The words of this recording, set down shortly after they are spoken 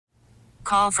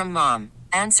Call from mom.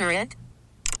 Answer it.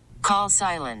 Call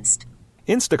silenced.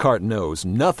 Instacart knows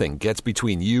nothing gets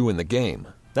between you and the game.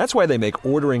 That's why they make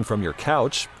ordering from your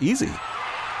couch easy.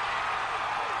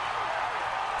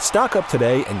 Stock up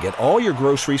today and get all your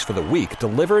groceries for the week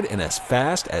delivered in as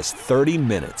fast as 30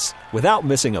 minutes without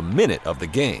missing a minute of the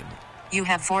game. You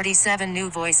have 47 new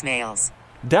voicemails.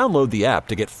 Download the app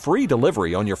to get free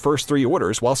delivery on your first 3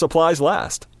 orders while supplies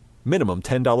last. Minimum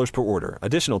 $10 per order.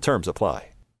 Additional terms apply.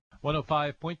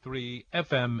 105.3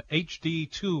 FM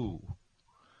HD2.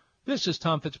 This is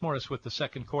Tom Fitzmaurice with the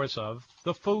second course of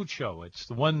The Food Show. It's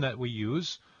the one that we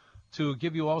use to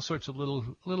give you all sorts of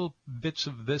little bits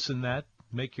of this and that,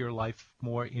 make your life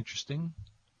more interesting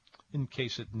in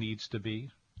case it needs to be.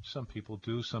 Some people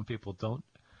do, some people don't.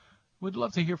 We'd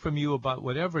love to hear from you about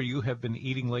whatever you have been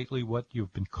eating lately, what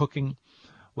you've been cooking,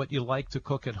 what you like to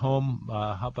cook at home.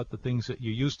 How about the things that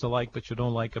you used to like but you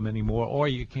don't like them anymore, or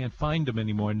you can't find them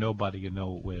anymore, nobody you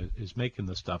know is making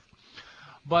the stuff.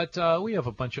 But we have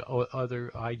a bunch of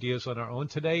other ideas on our own.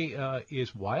 Today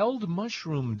is Wild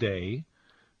Mushroom Day,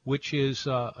 which is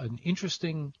an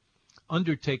interesting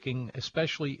undertaking,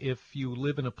 especially if you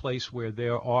live in a place where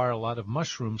there are a lot of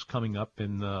mushrooms coming up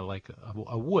in like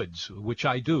a woods, which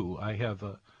I do. I have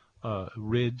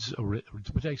rids.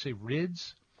 What did I say?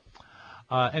 Rids?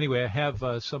 Anyway, I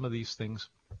have some of these things.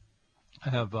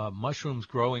 I have mushrooms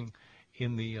growing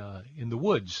in the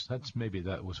woods. That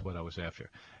was what I was after.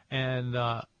 And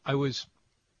I was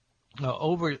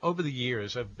over the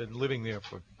years. I've been living there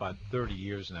for about 30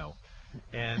 years now.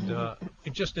 And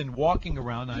just in walking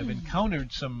around, I've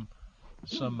encountered some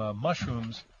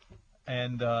mushrooms,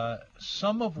 and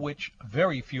some of which,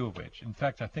 very few of which, in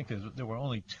fact, I think there were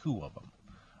only 2 of them,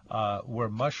 were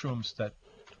mushrooms that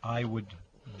I would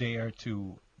dare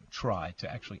to try to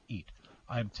actually eat.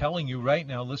 I'm telling you right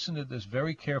now, listen to this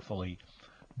very carefully,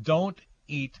 don't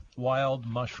eat wild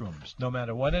mushrooms. No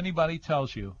matter what anybody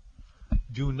tells you,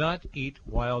 do not eat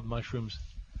wild mushrooms.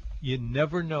 You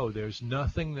never know. There's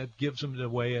nothing that gives them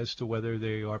away as to whether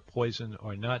they are poison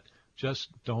or not. Just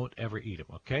don't ever eat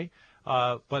them, okay?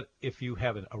 But if you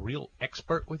have a real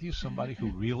expert with you, somebody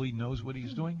who really knows what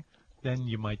he's doing, then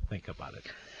you might think about it. I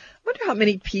wonder how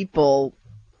many people...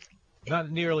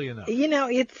 Not nearly enough. You know,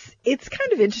 it's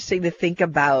kind of interesting to think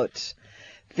about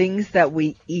things that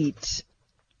we eat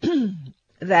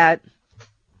that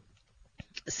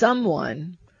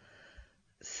someone,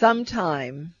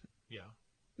 sometime...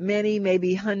 many,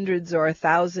 maybe hundreds or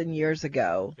 1,000 years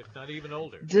ago, if not even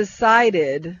older,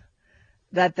 decided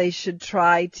that they should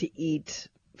try to eat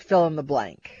fill in the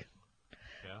blank.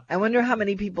 Yeah. I wonder how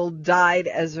many people died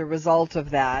as a result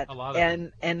of that. A lot of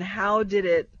them. And how did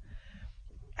it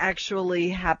actually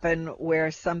happen where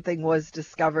something was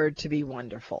discovered to be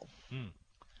wonderful?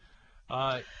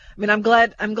 I mean, I'm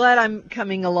glad I'm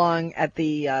coming along at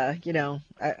the,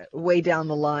 way down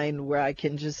the line where I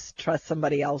can just trust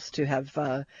somebody else to have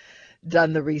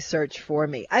done the research for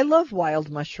me. I love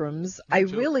wild mushrooms. I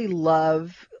really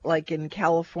love, like in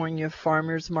California,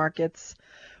 farmers markets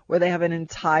where they have an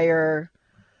entire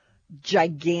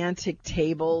gigantic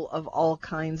table of all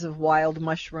kinds of wild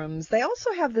mushrooms. They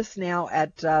also have this now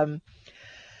at,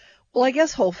 I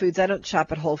guess Whole Foods. I don't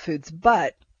shop at Whole Foods,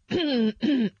 but...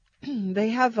 They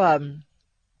have a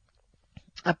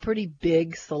pretty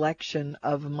big selection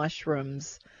of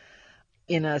mushrooms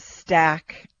in a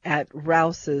stack at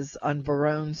Rouse's on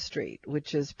Barone Street,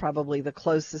 which is probably the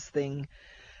closest thing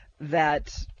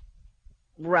that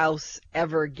Rouse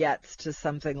ever gets to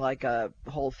something like a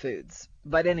Whole Foods.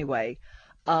 But anyway,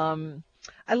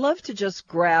 I love to just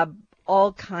grab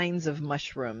all kinds of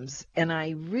mushrooms, and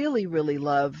I really, really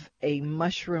love a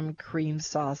mushroom cream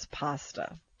sauce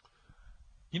pasta.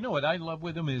 You know what I love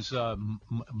with them is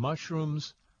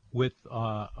mushrooms with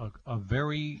a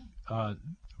very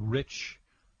rich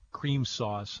cream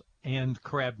sauce and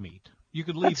crab meat. You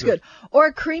could leave That's good. Or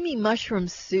a creamy mushroom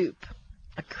soup.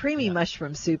 A creamy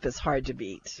mushroom soup is hard to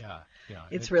beat. Yeah.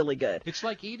 It's really good. It's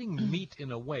like eating meat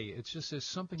in a way. It's just there's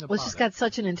something about it. Well, it's just got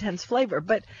such an intense flavor.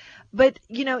 But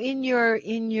you know, in your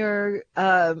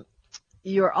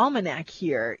almanac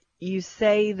here, you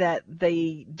say that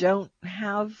they don't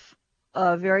have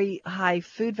a very high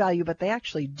food value, but they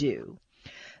actually do.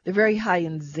 They're very high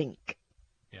in zinc,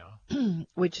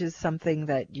 which is something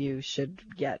that you should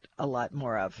get a lot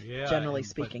more of, generally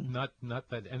speaking. But not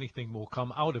that anything will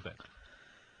come out of it.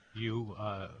 In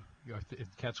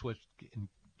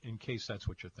case that's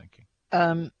what you're thinking.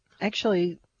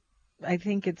 Actually, I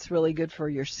think it's really good for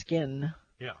your skin.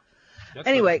 Yeah. That's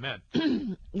anyway, what I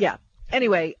meant. Yeah.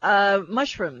 Anyway,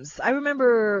 mushrooms. I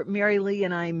remember Mary Lee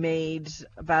and I made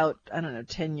about,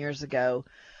 10 years ago,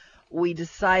 we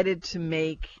decided to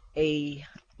make a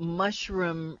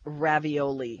mushroom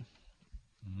ravioli.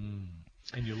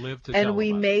 And you lived to And tell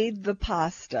we about it. made the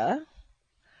pasta,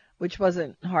 which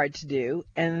wasn't hard to do,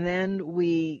 and then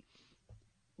we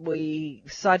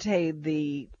sautéed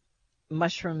the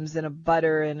mushrooms in a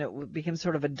butter, and it became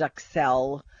sort of a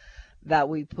duxelle that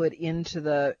we put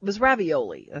into it was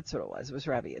ravioli. That's what it was. It was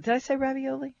ravioli. Did I say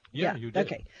ravioli? Yeah, you did.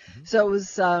 Okay. So it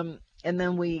was, and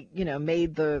then we,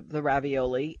 made the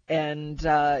ravioli and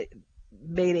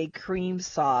made a cream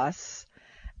sauce,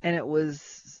 and it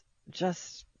was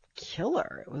just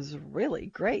killer. It was really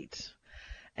great.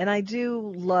 And I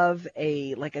do love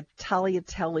a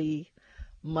tagliatelle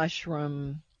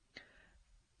mushroom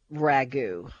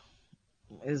ragu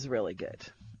is really good.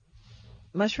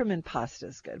 Mushroom and pasta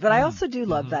is good. But I also do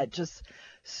love that just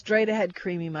straight ahead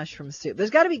creamy mushroom soup. There's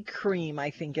got to be cream, I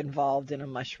think, involved in a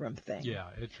mushroom thing. Yeah,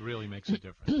 it really makes a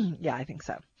difference. Yeah, I think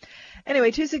so.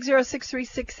 Anyway,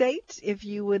 260-6368, if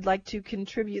you would like to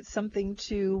contribute something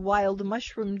to Wild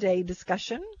Mushroom Day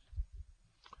discussion.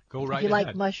 Go right if you ahead.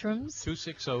 like mushrooms.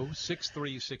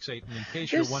 260-6368. And in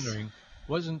case you're wondering,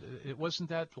 wasn't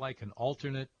that like an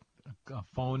alternate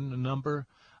phone number?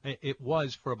 It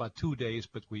was for about 2 days,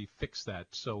 but we fixed that.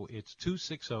 So it's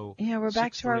 260. Yeah, we're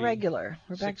back to our regular.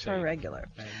 We're back to our regular.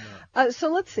 And, so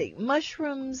let's see.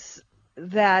 Mushrooms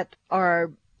that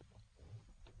are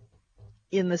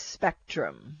in the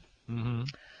spectrum.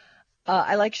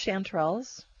 I like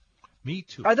chanterelles. Me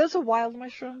too. Are those a wild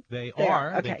mushroom? They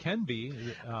are. Okay. They can be.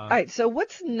 All right. So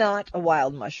what's not a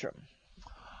wild mushroom?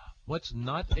 What's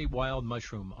not a wild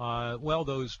mushroom? Well,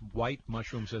 those white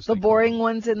mushrooms, as the they boring call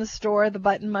them. ones in the store, the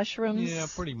button mushrooms. Yeah,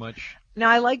 pretty much.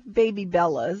 Now I like baby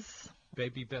bellas.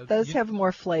 Baby bellas. Those have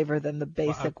more flavor than the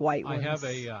basic white ones.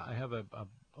 I have a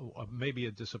maybe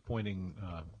a disappointing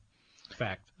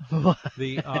fact. The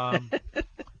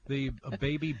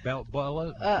baby bella.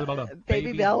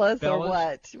 Baby bellas or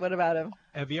what? What about them?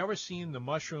 Have you ever seen the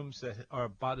mushrooms that are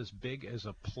about as big as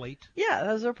a plate? Yeah,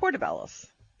 those are portobellos.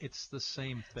 It's the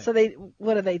same thing. So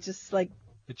what are they? Just like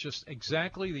it's just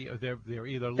exactly they're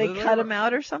either they little cut them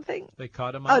out or something. They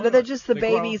cut them out. Oh, no, they're just the they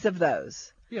grow. babies of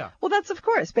those. Yeah. Well, that's of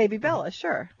course baby bella,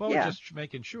 sure. Well, yeah. we're just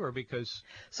making sure because.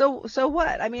 So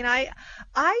what? I mean, I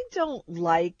don't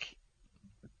like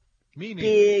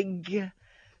big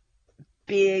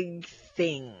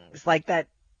things like that.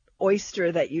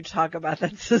 Oyster that you talk about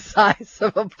that's the size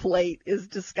of a plate is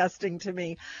disgusting to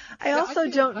me. I also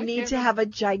don't need to have a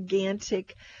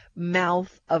gigantic mouth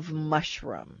of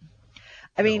mushroom.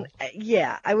 I mean,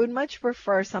 yeah, I would much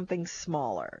prefer something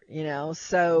smaller,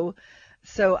 so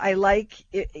I like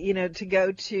it, to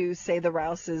go to, say, the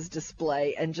Rouse's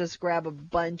display and just grab a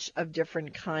bunch of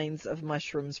different kinds of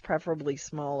mushrooms, preferably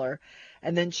smaller,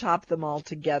 and then chop them all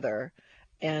together.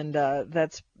 And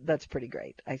that's pretty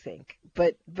great, I think.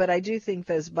 But I do think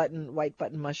those white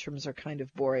button mushrooms are kind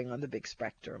of boring on the big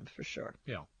spectrum for sure.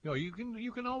 Yeah, you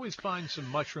can always find some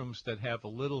mushrooms that have a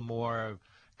little more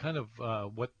kind of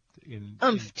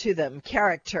to them,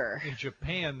 character. In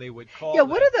Japan, they would call. Yeah,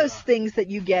 what are those things that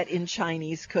you get in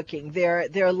Chinese cooking?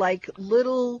 They're like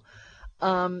little.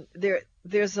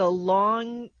 There's a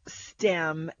long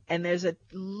stem and there's a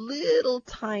little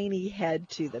tiny head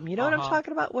to them. You know what I'm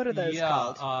talking about? What are those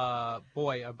called?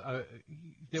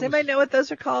 Does anybody know what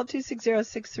those are called?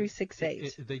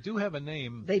 260-6368. They do have a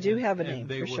name. They do have a name,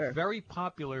 for sure. They were very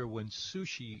popular when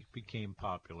sushi became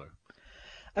popular.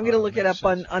 I'm going to look it up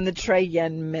on the Trey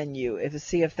Yen menu to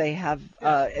see if they have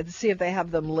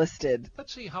them listed.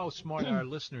 Let's see how smart our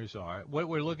listeners are. What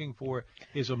we're looking for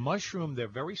is a mushroom. They're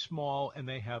very small and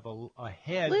they have a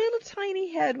head, little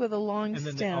tiny head with a long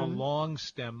stem, then a long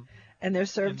stem, and they're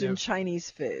served in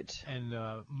Chinese food, and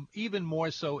even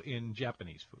more so in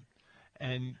Japanese food.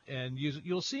 And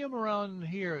you'll see them around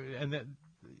here, and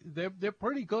they're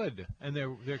pretty good, and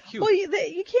they're cute. Well, you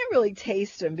can't really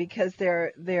taste them because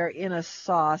they're in a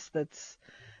sauce that's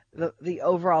the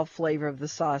overall flavor of the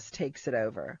sauce takes it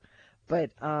over. But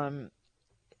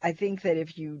I think that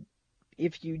if you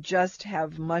just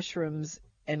have mushrooms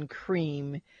and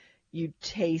cream, you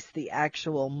taste the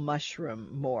actual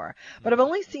mushroom more. But I've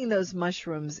only seen those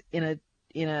mushrooms in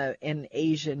an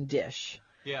Asian dish.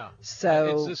 Yeah.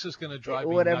 So this is going to drive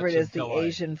me whatever nuts it is, the until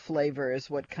Asian flavor is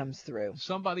what comes through.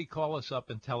 Somebody call us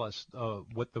up and tell us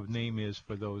what the name is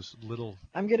for those little.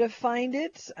 I'm going to find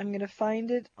it. On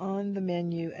the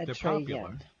menu at They're Trey popular.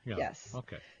 Yen. Yeah. Yes.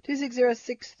 Okay.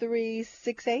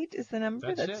 260-6368 is the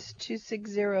number. That's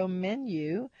 260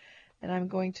 menu. And I'm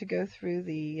going to go through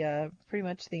the pretty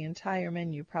much the entire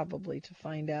menu probably to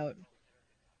find out.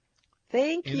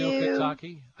 Thank you.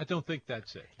 Inokazaki? I don't think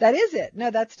that's it. That is it.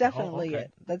 No, that's definitely it.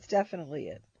 That's definitely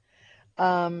it.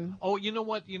 Oh, you know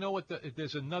what?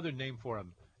 There's another name for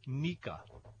him, Nika,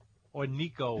 or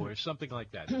Nico, or something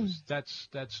like that.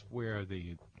 That's where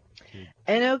the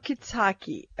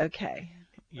Enokitaki. Okay,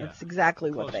 yeah, that's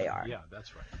exactly closer. what they are. Yeah,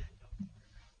 that's right.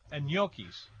 And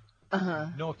gnocchis.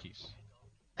 Gnocchis.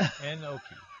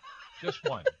 Enoki. Just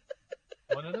one.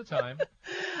 One at a time.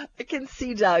 I can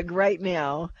see Doug right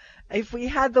now. If we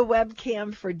had the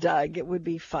webcam for Doug, it would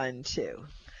be fun too.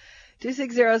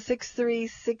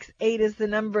 260-6368 is the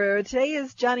number. Today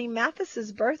is Johnny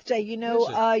Mathis's birthday. You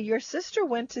know, your sister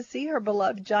went to see her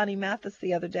beloved Johnny Mathis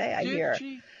the other day, I hear. Did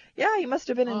she? Yeah, he must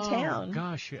have been in town. Oh,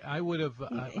 gosh, I would have.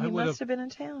 He must have been in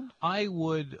town. I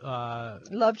would.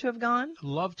 Love to have gone?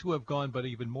 Love to have gone, but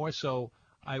even more so,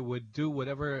 I would do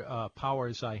whatever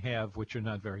powers I have, which are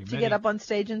not very many. To get up on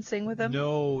stage and sing with him?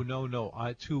 No.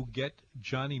 To get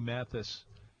Johnny Mathis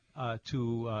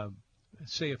to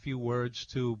say a few words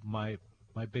to my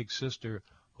big sister,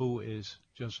 who is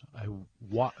just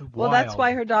wild. Well, that's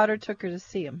why her daughter took her to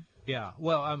see him. Yeah.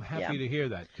 Well, I'm happy to hear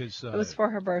that because it was for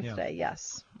her birthday. Yeah.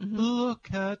 Yes. Mm-hmm.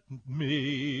 Look at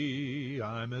me,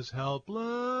 I'm as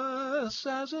helpless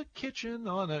as a kitchen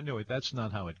on a. No, that's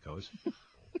not how it goes.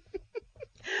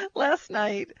 Last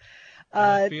night,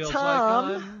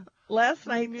 Tom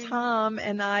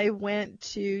and I went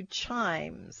to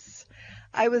Chimes.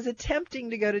 I was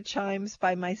attempting to go to Chimes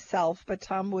by myself, but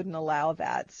Tom wouldn't allow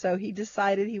that. So he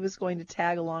decided he was going to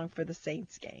tag along for the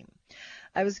Saints game.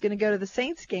 I was going to go to the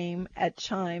Saints game at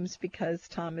Chimes because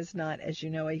Tom is not, as you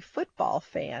know, a football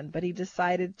fan, but he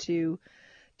decided to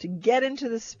get into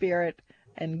the spirit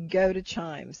and go to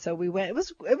Chimes. So we went. It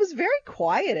was very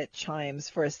quiet at Chimes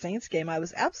for a Saints game. I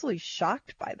was absolutely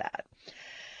shocked by that.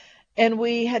 And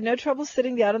we had no trouble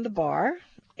sitting down in the bar.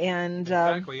 And in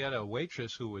fact, we had a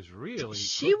waitress who was really.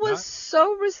 She was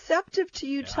so receptive to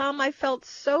you, Tom. I felt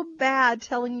so bad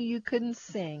telling you couldn't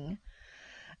sing.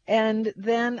 And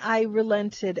then I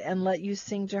relented and let you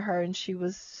sing to her, and she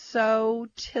was so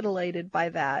titillated by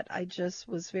that. I just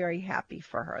was very happy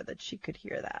for her that she could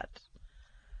hear that.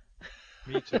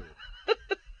 Me too.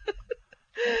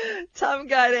 Tom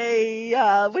got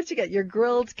what'd you get? Your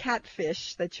grilled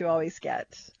catfish that you always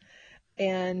get.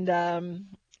 And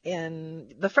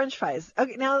the French fries.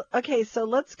 Okay, so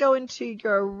let's go into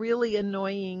your really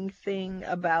annoying thing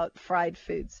about fried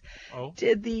foods. Oh.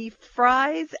 Did the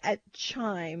fries at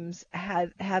Chimes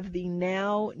have the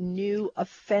now new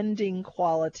offending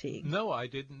quality? No, I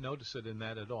didn't notice it in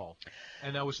that at all.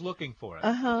 And I was looking for it.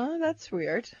 That's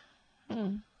weird.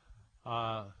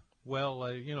 Well,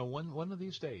 one of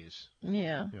these days.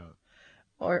 Yeah.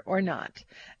 Or not.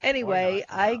 Anyway,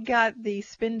 I got the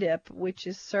spin dip, which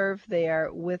is served there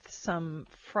with some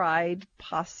fried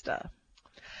pasta,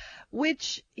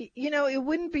 which, it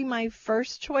wouldn't be my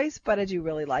first choice, but I do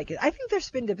really like it. I think their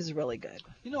spin dip is really good.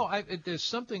 There's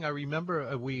something I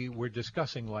remember we were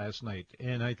discussing last night,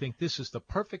 and I think this is the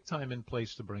perfect time and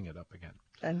place to bring it up again.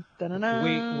 Dun, dun, dun,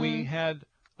 dun. We had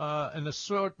an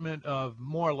assortment of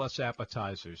more or less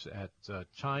appetizers at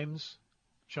Chimes.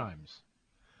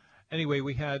 Anyway,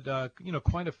 we had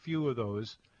quite a few of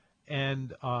those,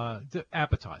 and the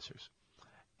appetizers,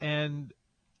 and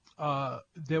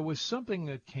there was something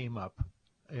that came up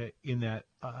in that.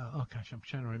 I'm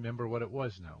trying to remember what it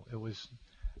was now. It was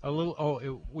a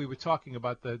little. We were talking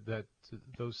about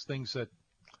those things that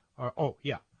are. Oh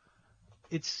yeah,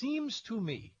 it seems to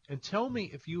me, and tell me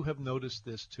if you have noticed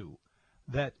this too,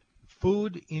 that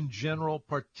food in general,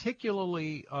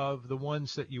 particularly of the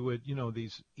ones that you would,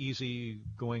 these easy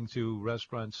going to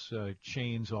restaurants,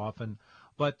 chains often,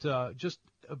 but just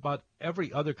about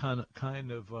every other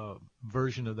kind of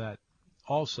version of that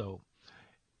also.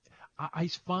 I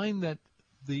find that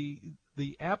the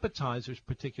appetizers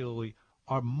particularly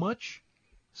are much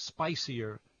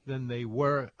spicier than they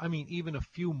were, even a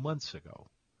few months ago.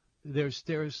 There's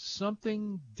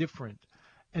something different.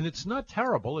 And it's not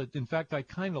terrible. In fact, I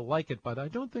kind of like it, but I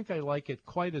don't think I like it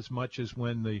quite as much as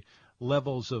when the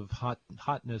levels of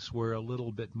hotness were a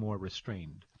little bit more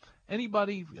restrained.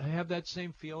 Anybody have that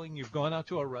same feeling? You've gone out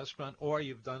to a restaurant or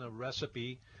you've done a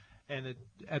recipe, and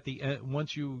at the end,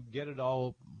 once you get it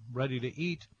all ready to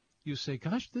eat, you say,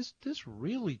 "Gosh, this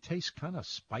really tastes kind of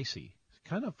spicy.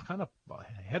 Kind of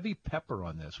heavy pepper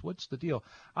on this. What's the deal?"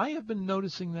 I have been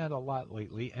noticing that a lot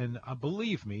lately, and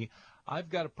believe me, I've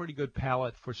got a pretty good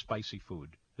palate for spicy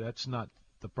food. That's not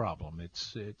the problem.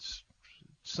 It's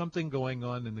something going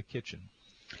on in the kitchen.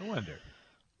 I wonder.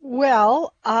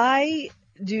 Well, I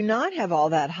do not have all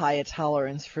that high a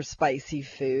tolerance for spicy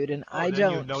food, and I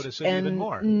don't. You notice it even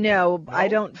more. No, I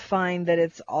don't find that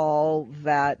it's all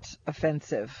that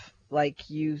offensive. like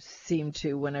you seem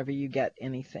to whenever you get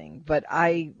anything, but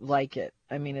I like it.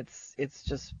 I mean, it's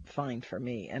just fine for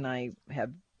me, and I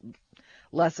have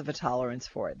less of a tolerance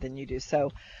for it than you do.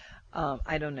 So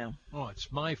I don't know. Oh,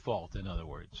 it's my fault, in other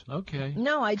words. Okay.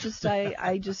 No, I just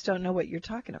don't know what you're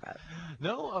talking about.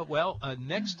 No,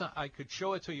 next time I could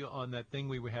show it to you on that thing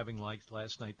we were having like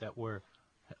last night that were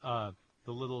the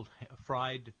little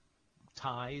fried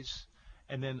Thais,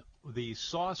 and then the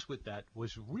sauce with that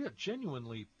was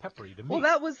genuinely peppery to me. Well,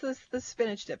 that was the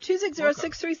spinach dip.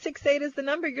 260-6368 is the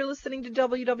number. You're listening to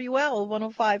WWL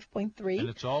 105.3. And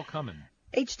it's all coming.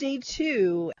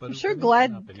 HD2. I'm sure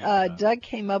glad Doug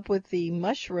came up with the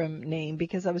mushroom name,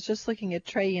 because I was just looking at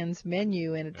Trey Yin's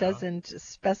menu, and it doesn't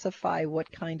specify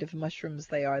what kind of mushrooms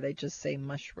they are. They just say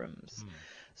mushrooms.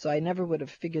 So I never would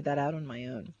have figured that out on my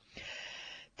own.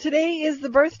 Today is the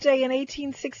birthday in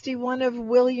 1861 of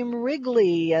William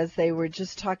Wrigley, as they were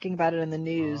just talking about it in the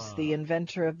news, the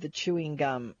inventor of the chewing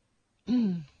gum.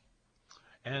 And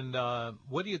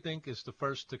what do you think is the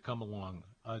first to come along?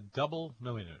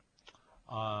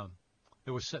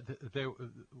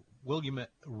 William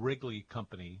Wrigley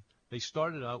Company. They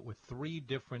started out with 3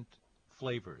 different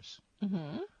flavors.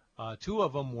 Mm-hmm. 2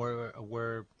 of them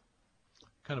were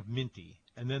kind of minty,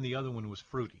 and then the other one was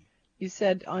fruity. You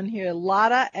said on here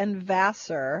Lotta and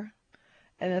Vassar,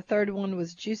 and the third one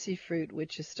was Juicy Fruit,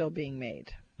 which is still being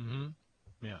made. Mm-hmm.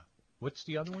 Yeah. What's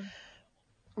the other one?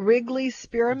 Wrigley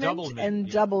Spearmint and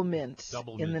Double Mint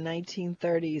in the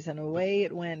 1930s, and away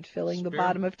it went, filling the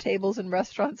bottom of tables and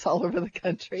restaurants all over the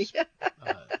country.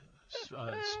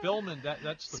 Spearmint,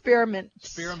 that's the Spearmint.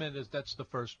 Spearmint that's the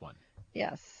first one.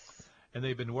 Yes. And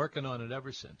they've been working on it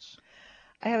ever since.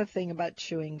 I have a thing about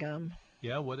chewing gum.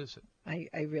 Yeah, what is it? I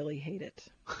really hate it.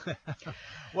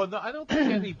 Well, no, I don't think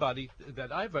anybody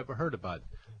that I've ever heard about,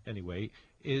 anyway,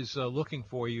 is looking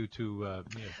for you to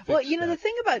fix Well, the that.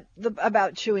 thing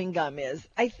about chewing gum is,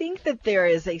 I think that there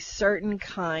is a certain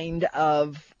kind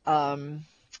of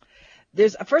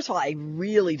first of all, I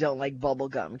really don't like bubble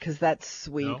gum, because that's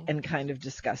sweet and kind of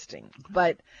disgusting.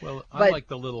 But I like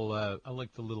the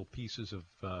little pieces of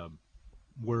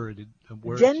words.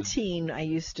 Dentine, I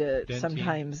used to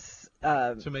sometimes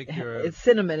to make it's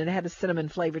cinnamon, and it had a cinnamon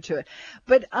flavor to it.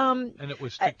 But and it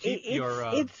was to keep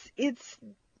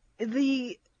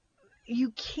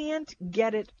you can't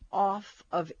get it off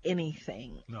of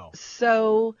anything. No.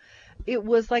 So it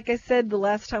was, like I said the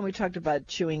last time we talked about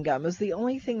chewing gum, it was the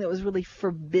only thing that was really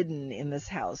forbidden in this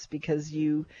house, because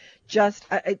you just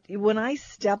when I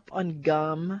step on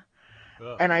gum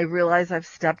and I realize I've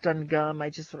stepped on gum, I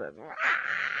just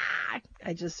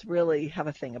really have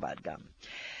a thing about gum.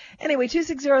 Anyway,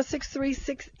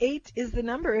 260-6368 is the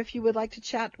number if you would like to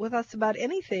chat with us about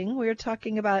anything. We're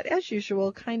talking about, as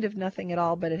usual, kind of nothing at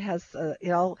all, but it has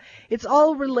it's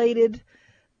all related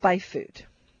by food.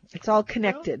 It's all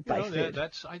connected by food.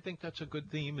 I think that's a good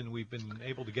theme, and we've been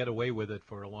able to get away with it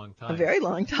for a long time. A very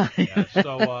long time. Yeah,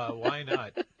 so why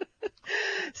not?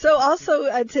 So also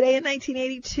today in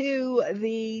 1982,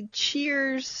 the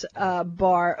Cheers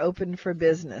bar opened for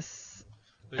business.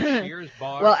 The Cheers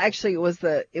bar? Well, actually, it was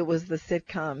the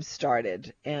sitcom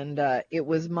started, and it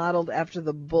was modeled after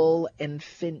the Bull and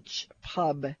Finch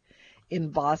pub in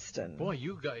Boston. Boy,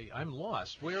 you guys, I'm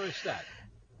lost. Where is that?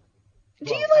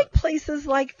 Do you like places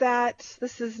like that?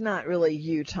 This is not really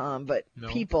you, Tom, but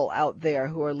people out there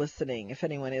who are listening, if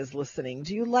anyone is listening,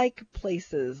 do you like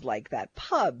places like that?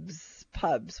 Pubs.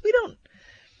 We don't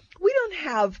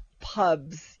have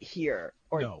pubs here,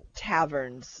 or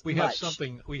taverns. We have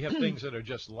we have things that are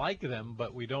just like them,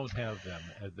 but we don't have them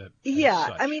such.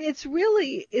 I mean, it's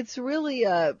really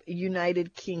a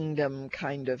United Kingdom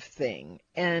kind of thing.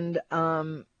 And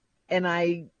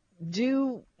I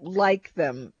do like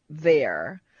them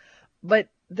there, but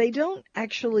they don't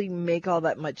actually make all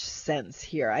that much sense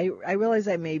here. I realize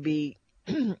I may be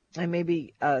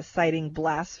citing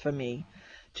blasphemy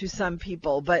to some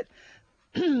people, but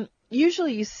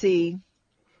usually you see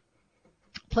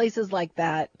places like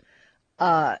that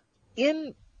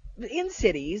in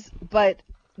cities, but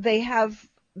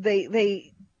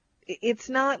it's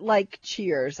not like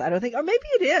Cheers, I don't think, or maybe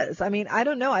it is. I mean, I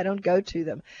don't know. I don't go to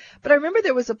them, but I remember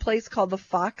there was a place called the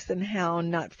Fox and Hound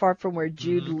not far from where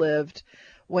Jude lived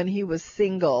when he was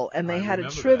single, and they had a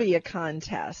trivia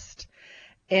contest,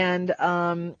 and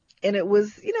it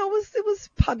was, it was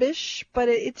pubish, but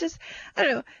it just, I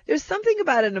don't know. There's something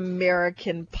about an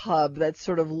American pub that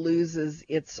sort of loses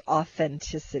its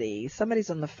authenticity. Somebody's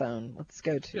on the phone. Let's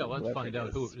go to. Yeah, let's find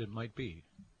out who it might be.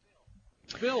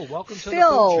 Phil, welcome to the Food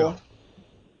Show.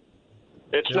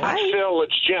 It's not Phil,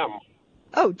 it's Jim.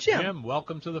 Oh, Jim. Jim,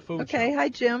 welcome to the Food Show. Okay, hi,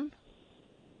 Jim.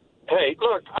 Hey,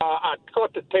 look, I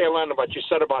caught the tail end of what you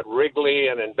said about Wrigley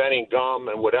and inventing gum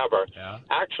and whatever. Yeah.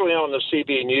 Actually, on the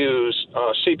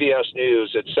CBS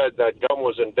News, it said that gum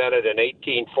was invented in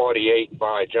 1848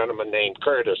 by a gentleman named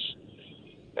Curtis,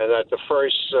 and that the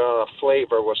first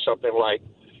flavor was something like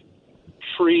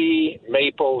tree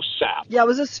maple sap. Yeah, it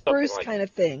was a spruce kind of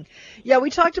thing. Yeah,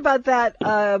 we talked about that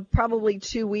probably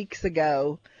 2 weeks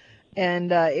ago,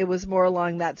 and it was more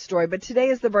along that story. But today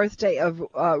is the birthday of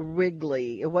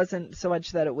Wrigley. It wasn't so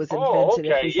much that it was invented. Oh, okay.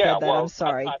 If we said that, Well, I'm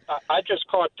sorry. I just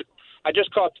caught the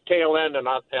tail end, and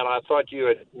I thought you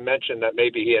had mentioned that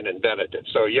maybe he had invented it.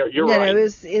 So you're right. No,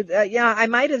 yeah, I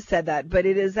might have said that, but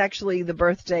it is actually the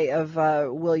birthday of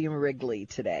William Wrigley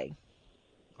today.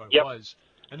 It was.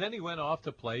 And then he went off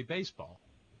to play baseball.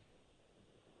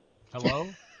 Hello?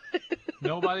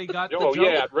 Nobody got the joke? Oh,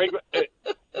 yeah,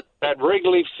 at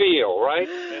Wrigley Field, right,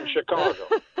 in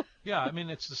Chicago. Yeah, I mean,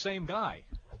 it's the same guy.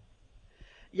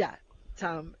 Yeah,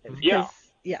 Tom. Yeah.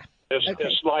 Yeah.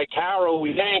 It's like Harold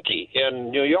Yankee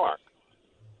in New York.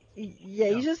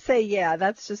 Yeah, you just say yeah.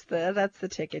 That's the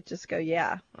ticket. Just go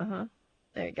yeah.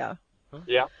 There you go.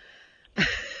 Yeah.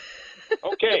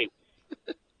 Okay.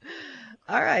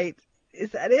 All right.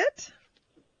 Is that it?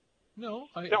 No.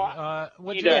 What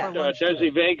did you eat at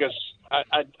Desi Vegas?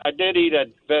 I did eat at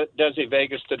Desi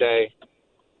Vegas today.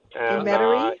 And, in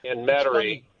Metairie? In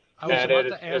Metairie. I was about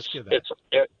to ask you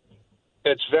that.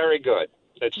 It's very good.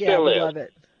 It still is. I love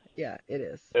it. Yeah, it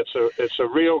is. It's a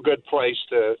real good place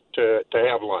to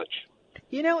have lunch.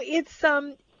 You know, it's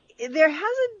there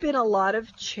hasn't been a lot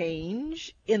of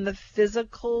change in the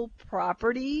physical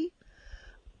property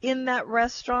in that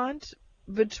restaurant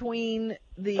between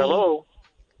the. Hello.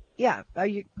 Yeah,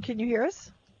 can you hear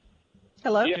us?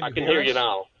 Hello. Yeah, I can hear you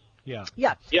now. Yeah.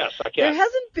 Yeah. Yes, I can.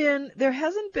 There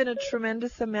hasn't been a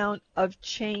tremendous amount of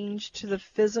change to the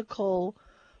physical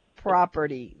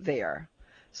property there.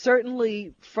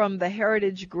 Certainly from the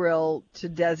Heritage Grill to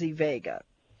Desi Vega.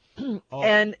 Oh.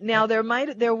 And now there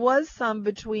was some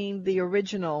between the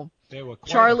original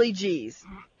Charlie G's.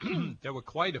 There were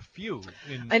quite a few.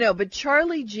 I know, but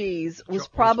Charlie G's was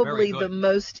probably the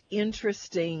most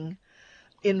interesting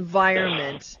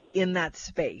environment in that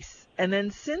space. And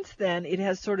then since then, it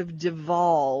has sort of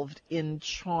devolved in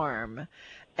charm.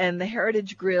 And the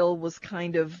Heritage Grill was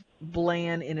kind of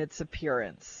bland in its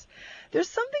appearance. There's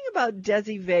something about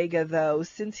Desi Vega, though,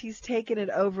 since he's taken it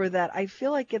over, that I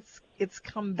feel like it's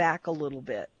come back a little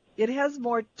bit. It has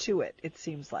more to it, it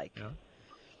seems like. Yeah.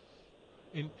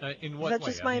 In what way? Is that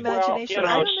just my imagination?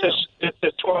 Well, I don't know.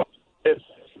 It's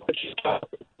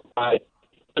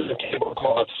the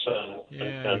tablecloths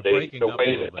and the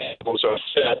way the tables are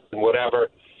set and whatever.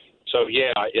 So,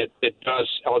 yeah, it does.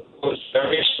 It's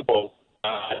very simple.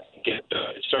 I think it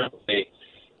certainly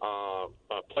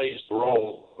plays the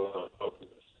role of the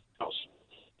house.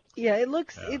 Yeah, it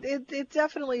looks. Yeah. It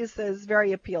definitely is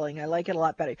very appealing. I like it a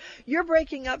lot better. You're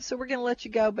breaking up, so we're going to let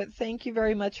you go. But thank you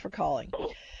very much for calling.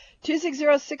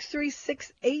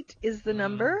 260-6368 is the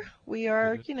number. We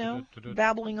are,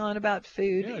 babbling on about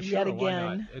food yet again.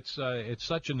 Why not? It's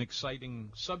such an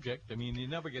exciting subject. I mean, you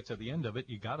never get to the end of it.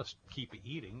 You got to keep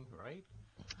eating, right?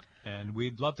 And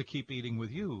we'd love to keep eating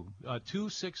with you.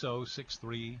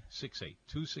 260-6368.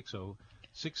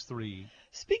 260-6368.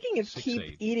 Speaking of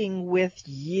keep eating with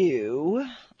you,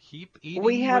 keep eating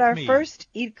we had with our me. first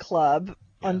Eat Club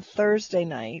on Thursday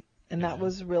night, and that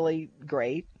was really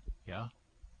great. Yeah.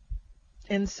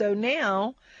 And so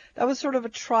now, that was sort of a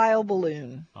trial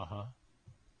balloon. Uh-huh.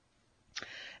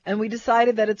 And we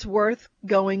decided that it's worth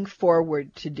going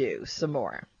forward to do some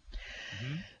more.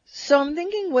 Mm-hmm. So I'm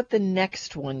thinking what the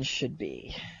next one should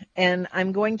be. And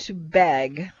I'm going to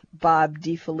beg Bob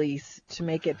DeFelice to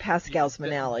make it Pascal's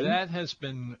Manali. That has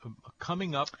been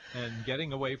coming up and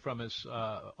getting away from us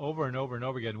over and over and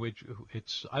over again, which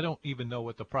I don't even know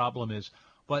what the problem is.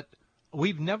 But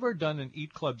we've never done an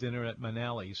Eat Club dinner at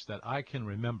Manali's that I can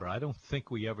remember. I don't think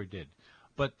we ever did.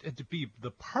 But it'd be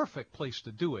the perfect place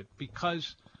to do it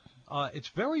because it's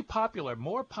very popular,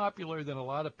 more popular than a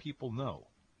lot of people know.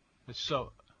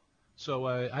 So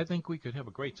I think we could have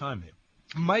a great time here.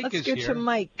 Mike is here. Let's go to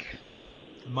Mike.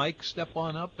 Mike, step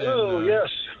on up. And, oh, yes.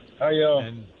 How y'all?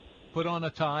 And put on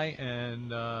a tie,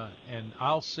 and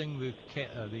I'll sing the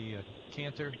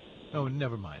cantor. Oh,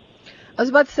 never mind. I was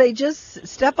about to say, just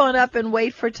step on up and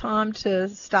wait for Tom to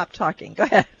stop talking. Go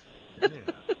ahead. Yeah.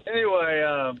 Anyway,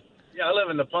 I live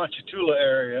in the Ponchatoula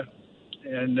area,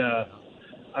 and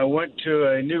I went to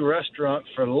a new restaurant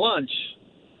for lunch.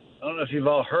 I don't know if you've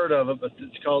all heard of it, but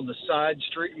it's called the Side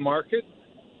Street Market.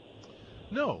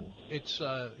 No, it's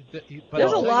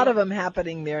there's a lot of them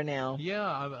happening there now.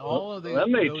 Yeah, all of these. Let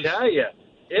me tell you,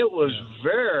 It was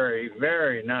very,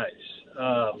 very nice.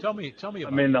 Tell me about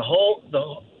I mean, the whole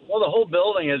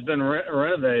building has been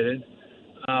renovated.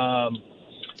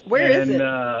 Where is it?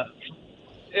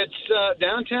 It's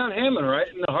downtown Hammond, right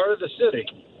in the heart of the city.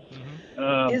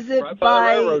 Mm-hmm. Is it right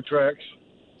by the railroad tracks?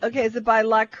 Okay, is it by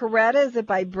La Coretta? Is it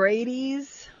by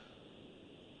Brady's?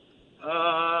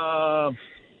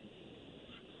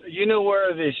 You know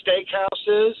where the steakhouse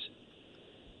is?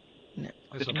 No.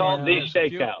 It's called the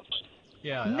Steakhouse.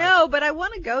 Yeah. No, but I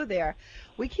want to go there.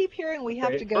 We keep hearing we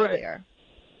have to go there.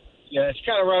 Yeah, it's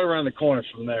kind of right around the corner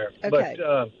from there. Okay.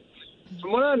 But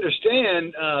from what I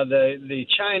understand, the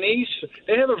Chinese,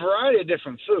 they have a variety of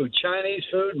different food. Chinese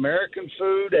food, American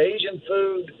food, Asian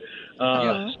food,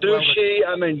 sushi.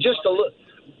 I mean, just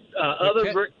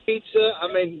other brick pizza. I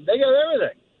mean, they got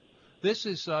everything. This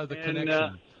is the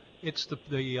connection. It's the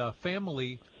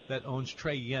family that owns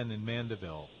Trey Yen in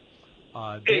Mandeville.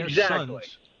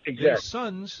 Their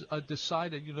sons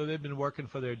decided, they've been working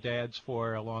for their dads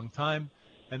for a long time,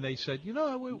 and they said,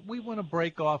 we want to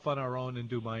break off on our own and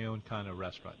do my own kind of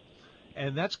restaurant.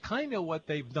 And that's kind of what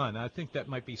they've done. I think that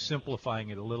might be simplifying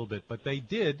it a little bit, but they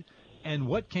did. And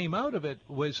what came out of it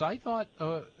was, I thought,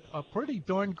 a pretty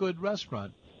darn good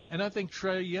restaurant. And I think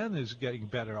Trey Yen is getting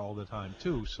better all the time,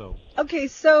 too. So okay,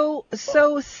 so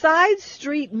Side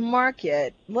Street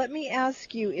Market, let me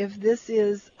ask you if this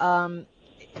is,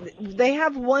 they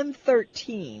have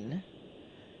 113.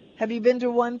 Have you been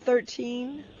to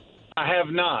 113? I have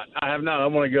not. I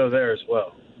want to go there as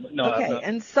well. No, okay,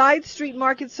 and Side Street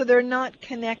Market, so they're not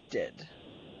connected.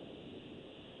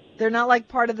 They're not like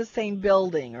part of the same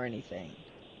building or anything.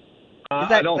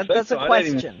 I don't think that's so. a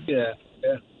question. I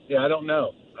don't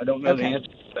know. I don't know the answer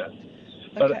to that.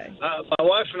 But my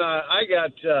wife and I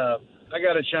got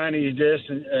a Chinese dish,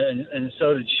 and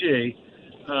so did she.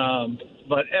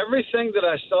 But everything that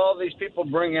I saw these people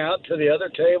bring out to the other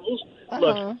tables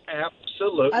looked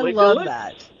absolutely delicious. I love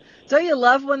that. Don't you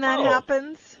love when that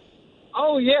happens?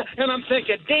 Oh, yeah. And I'm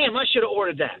thinking, damn, I should have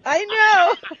ordered that. I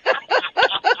know.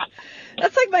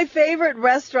 That's like my favorite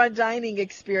restaurant dining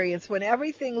experience, when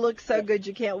everything looks so good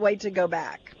you can't wait to go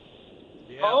back.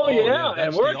 Yeah.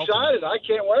 And we're excited. I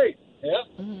can't wait. Yeah.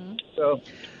 Mm-hmm. So.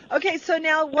 Okay, so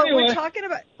now what we're talking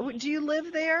about, do you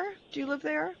live there?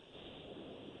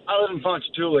 I live in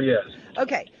Ponchatoula, yes.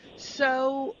 Okay,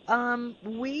 so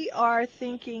we are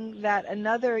thinking that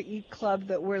another Eat Club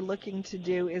that we're looking to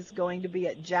do is going to be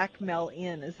at Jack Mel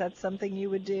Inn. Is that something you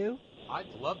would do? I'd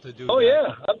love to do that. Oh,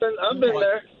 yeah, I've been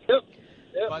there. Yep.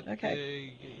 But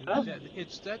okay.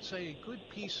 That's a good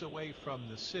piece away from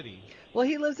the city. Well,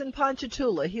 he lives in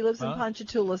Ponchatoula. In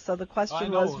Ponchatoula, so the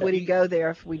question was, would he go there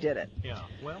if we did it? Yeah,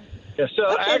 well. Yeah,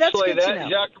 so actually that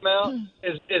Jacmel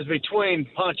is between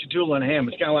Ponchatoula and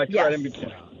Hammond. It's kind of like right in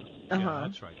between. Yeah,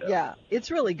 that's right. Yeah,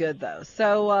 it's really good though.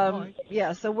 So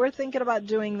so we're thinking about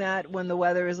doing that when the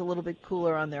weather is a little bit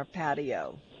cooler on their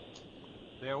patio.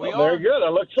 There we are. Very good. I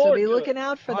look forward to it. So be looking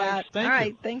out for that. All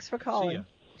right, thanks for calling. See ya.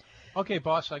 Okay,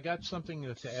 boss, I got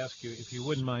something to ask you, if you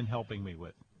wouldn't mind helping me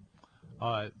with.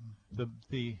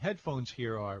 The headphones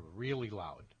here are really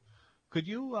loud. Could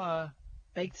you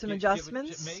make some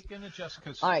adjustments? Make an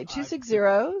adjustment. All right,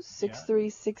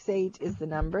 260-6368 is the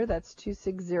number. That's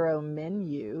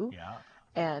 260-MENU. Yeah.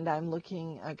 And I'm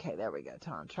looking. Okay, there we go,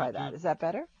 Tom. Try that. Is that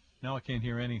better? No, I can't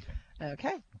hear anything.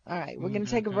 Okay. All right. We're going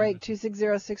to take a break.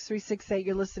 260-6368.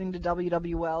 You're listening to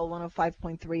WWL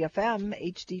 105.3 FM,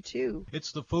 HD2.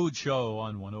 It's the Food Show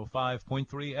on 105.3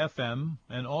 FM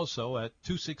and also at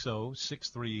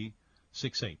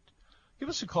 260-6368. Give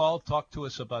us a call. Talk to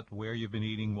us about where you've been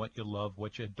eating, what you love,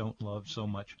 what you don't love so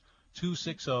much.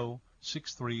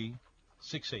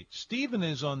 260-6368. Stephen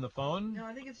is on the phone. No,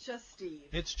 I think it's just Steve.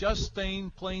 It's just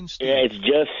plain Steve. Yeah, it's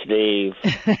just Steve.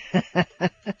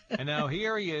 And now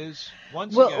here he is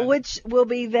once again. Which will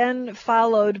be then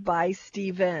followed by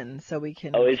Steven, so we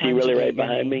can. Oh, is he really right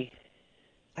behind me?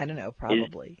 I don't know,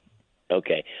 probably.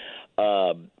 Okay.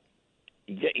 Man,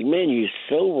 you're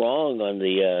so wrong on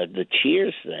the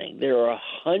Cheers thing. There are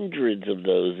hundreds of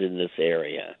those in this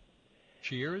area.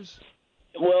 Cheers?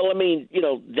 Well, I mean,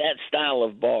 that style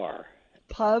of bar.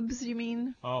 Pubs, you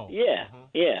mean? Oh. Yeah,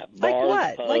 yeah. Like bars,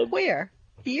 what? pubs. Like where?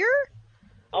 Here?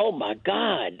 Oh, my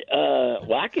God.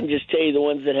 Well, I can just tell you the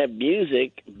ones that have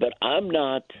music, but I'm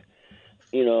not,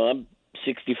 I'm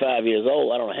 65 years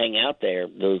old. I don't hang out there,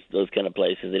 those kind of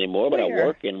places anymore, but I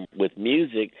work with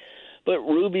music. But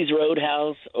Ruby's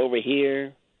Roadhouse over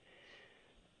here,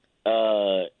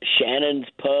 Shannon's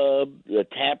Pub, the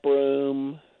Tap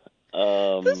Room.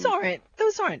 Those aren't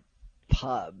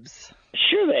pubs.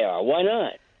 Sure they are. Why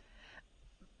not?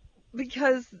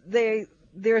 Because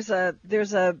there's a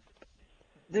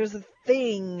a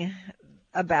thing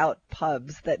about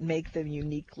pubs that make them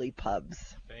uniquely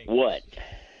pubs. What?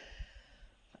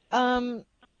 Have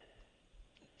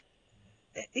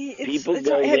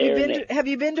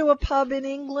you been to a pub in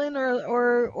England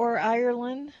or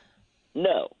Ireland?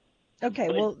 No. Okay,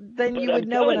 well then you would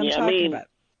know what I'm talking about.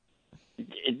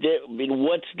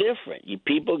 What's different?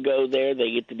 People go there,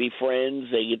 they get to be friends,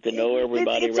 they get to know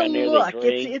everybody around there.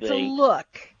 It's a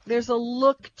look. There's a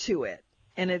look to it,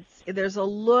 and there's a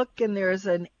look and there's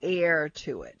an air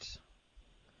to it.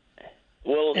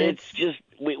 Well, it's just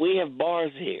we have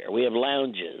bars here, we have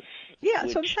lounges. Yeah,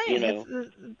 that's what I'm saying.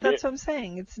 That's what I'm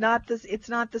saying. It's not this. It's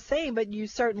not the same, but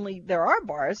there are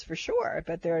bars for sure,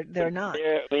 but they're not.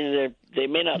 They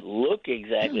may not look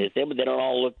exactly the same, but they don't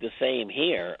all look the same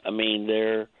here. I mean,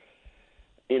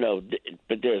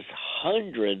 but there's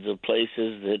hundreds of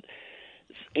places that,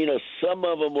 some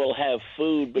of them will have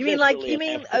food. But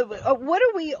what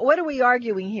are we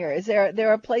arguing here? Is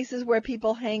there are places where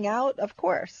people hang out? Of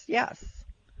course, yes.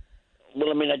 Well,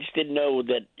 I just didn't know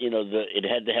that, it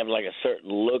had to have like a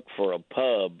certain look for a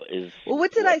pub. Well,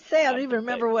 what did I say? I don't even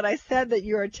remember what I said that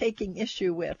you are taking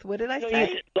issue with. What did I say? You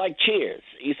said, like Cheers.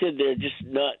 You said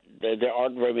there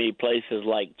aren't very many places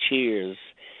like Cheers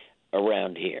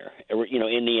around here,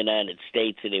 in the United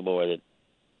States anymore.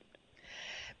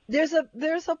 There's a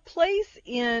place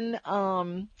in,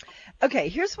 okay,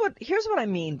 here's what I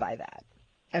mean by that,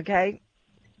 okay?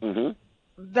 Mm-hmm.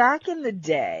 Back in the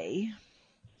day,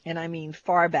 and I mean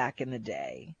far back in the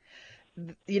day,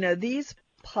 these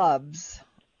pubs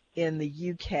in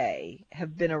the UK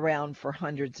have been around for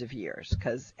hundreds of years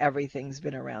because everything's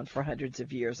been around for hundreds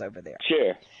of years over there.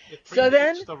 Sure. So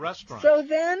then the restaurant. So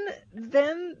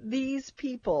then these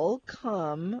people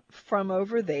come from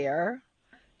over there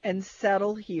and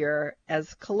settle here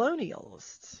as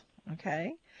colonialists,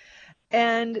 okay?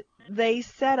 And they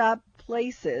set up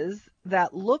places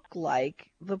that look like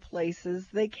the places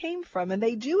they came from. And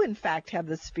they do, in fact, have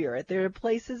the spirit. There are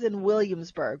places in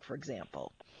Williamsburg, for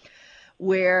example,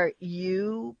 where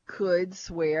you could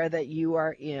swear that you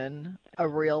are in a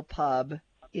real pub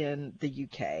in the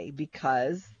UK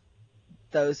because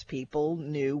those people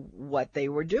knew what they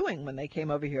were doing. When they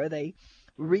came over here, they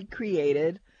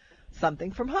recreated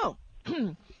something from home.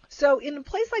 So in a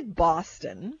place like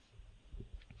Boston,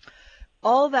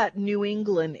 all that New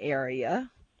England area,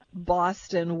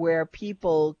 Boston, where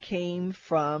people came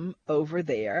from over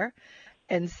there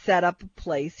and set up a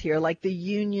place here, like the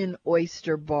Union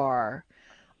Oyster Bar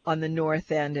on the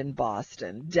North End in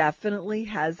Boston, definitely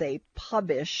has a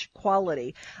pubbish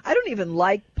quality. I don't even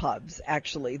like pubs,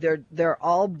 actually. They're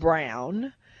all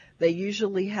brown. They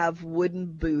usually have wooden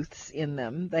booths in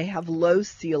them. They have low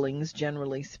ceilings,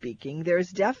 generally speaking.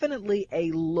 There's definitely a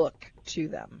look to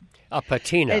them. A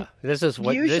patina. And this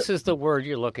is the word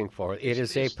you're looking for. It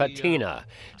is a patina,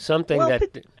 something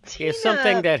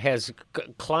that has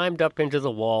climbed up into the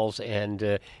walls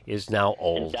and is now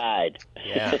old. And died.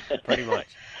 Yeah, pretty much.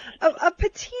 A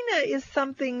patina is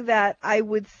something that I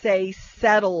would say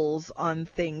settles on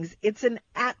things. It's an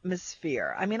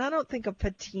atmosphere. I mean, I don't think a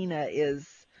patina is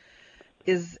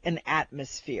an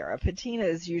atmosphere. A patina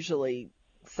is usually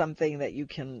something that you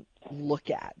can look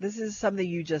at. This is something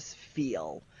you just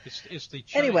feel. It's a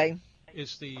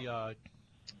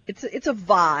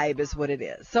vibe is what it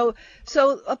is. So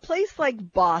a place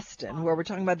like Boston, where we're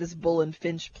talking about this Bull and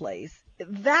Finch place,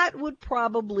 that would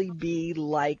probably be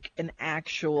like an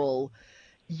actual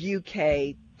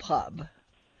UK pub.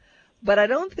 But I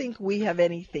don't think we have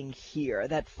anything here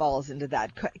that falls into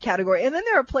that category. And then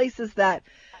there are places that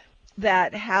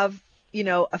have,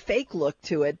 a fake look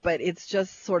to it, but it's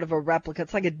just sort of a replica.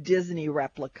 It's like a Disney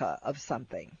replica of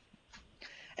something.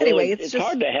 Anyway, well, it's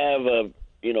hard to have a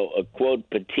quote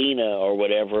patina or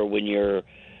whatever when you're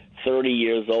 30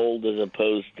 years old as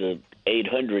opposed to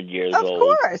 800 years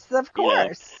old. Of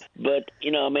course. But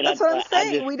that's what I'm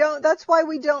saying. That's why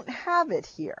we don't have it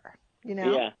here.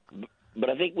 Yeah, but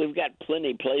I think we've got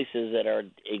plenty of places that are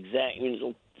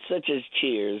such as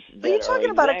Cheers. Are you talking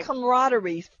about a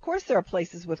camaraderie? Of course, there are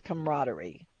places with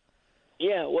camaraderie.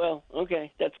 Yeah, well,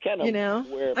 okay, that's kind of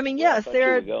where yes,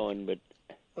 there are going, but.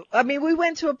 We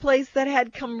went to a place that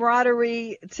had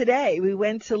camaraderie today. We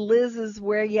went to Liz's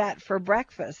Where Yat for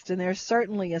breakfast, and there's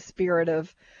certainly a spirit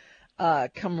of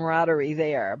camaraderie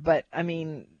there. But,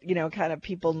 kind of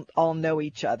people all know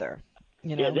each other.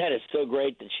 Yeah, that is so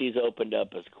great that she's opened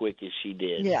up as quick as she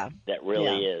did. Yeah. That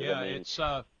really is. Yeah,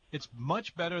 it's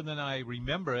much better than I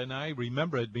remember, and I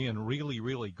remember it being really,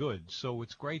 really good. So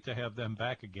it's great to have them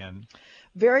back again.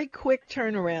 Very quick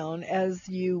turnaround, as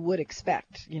you would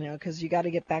expect, because you got to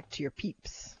get back to your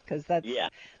peeps. because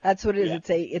that's what it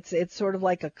is. It's sort of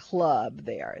like a club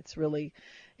there. It's really,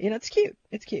 it's cute.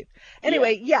 It's cute.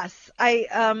 Anyway, yes,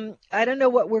 I don't know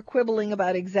what we're quibbling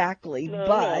about exactly,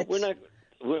 but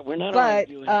we're not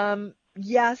arguing.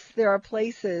 Yes, there are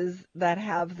places that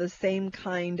have the same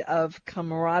kind of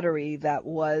camaraderie that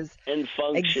was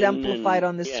exemplified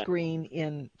on the screen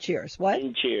in Cheers. What?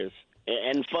 In Cheers.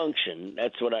 And function.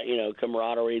 That's what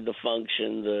camaraderie, the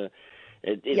function,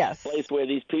 it's a place where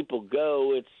these people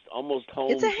go. It's almost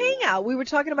home. It's a hangout. We were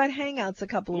talking about hangouts a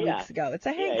couple of weeks ago. It's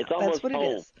a hangout. It's almost that's what home.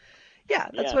 It is. Yeah,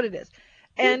 that's what it is.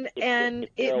 And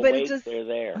they're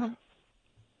there.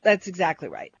 That's exactly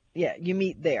right. Yeah, you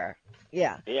meet there.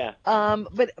 Yeah. Yeah.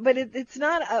 But it's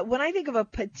not. When I think of a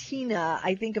patina,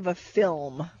 I think of a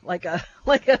film, like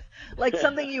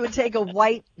something you would take a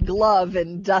white glove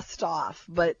and dust off.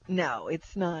 But no,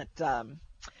 it's not.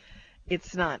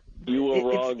 It's not. You were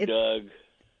wrong, Doug.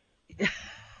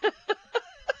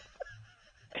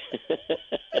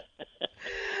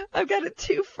 I've got a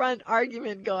two-front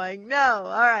argument going. No,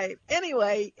 all right.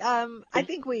 Anyway, I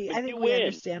think we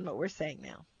understand what we're saying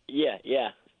now.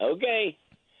 Yeah. Okay.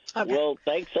 Well,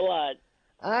 thanks a lot.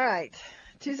 All right.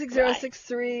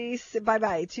 260-63,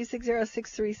 bye-bye.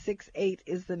 260-6368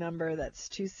 is the number. That's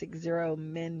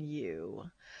 260-MENU.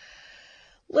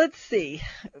 Let's see.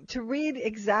 To read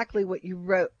exactly what you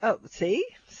wrote. Oh, see?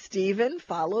 Stephen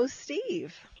follows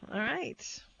Steve. All right.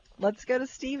 Let's go to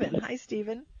Stephen. Hi,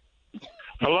 Stephen.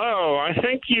 Hello. I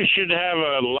think you should have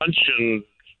a luncheon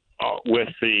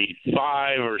with the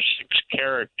 5 or 6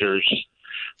 characters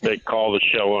that call the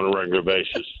show on a regular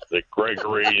basis. The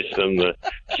Gregory's and the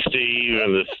Steve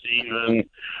and the Stephen,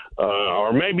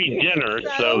 or maybe dinner,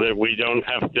 so that we don't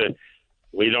have to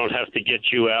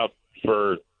get you out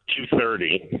for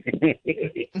 2:30.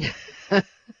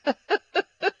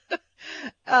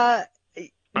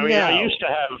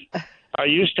 I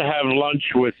used to have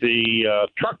lunch with the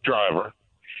truck driver.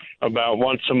 About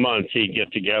once a month, he'd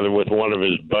get together with one of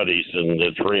his buddies, and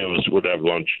the 3 of us would have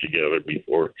lunch together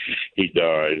before he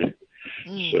died.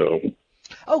 So.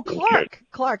 Oh,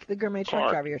 Clark, the gourmet truck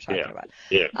driver you're talking about.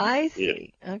 Yeah. I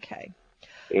see. Yeah. Okay.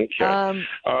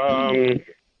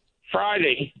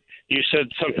 Friday, you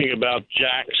said something about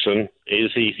Jackson.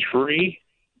 Is he 3?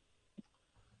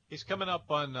 He's coming up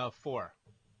on 4.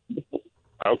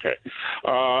 Okay.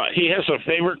 He has a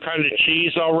favorite kind of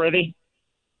cheese already?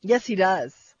 Yes, he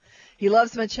does. He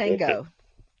loves Machango.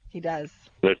 He does.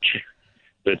 The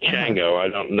Chango. I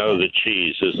don't know the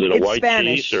cheese. Is it a white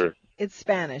Spanish. cheese or? It's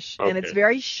Spanish, and it's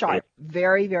very sharp,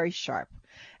 very, very sharp,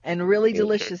 and really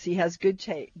delicious. He has good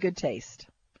taste.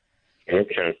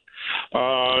 Okay.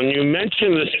 You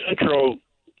mentioned the Central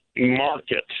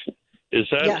Market. Is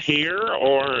that here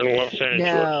or in Los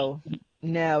Angeles?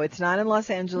 No, it's not in Los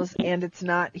Angeles, and it's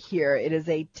not here. It is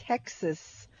a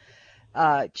Texas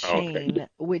chain,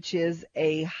 which is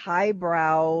a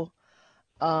highbrow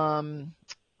arm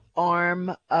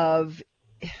of,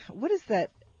 what is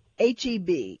that?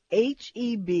 H-E-B.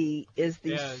 H-E-B is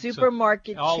the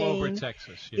supermarket all chain over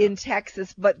Texas, in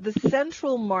Texas, but the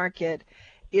Central Market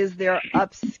is their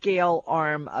upscale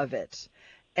arm of it.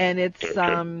 And it's,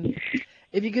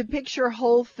 if you could picture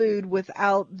Whole Food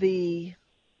without the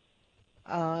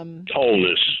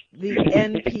wholeness, the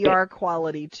NPR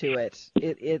quality to it,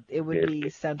 it would be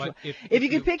Central. If you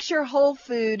could picture Whole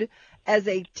Food as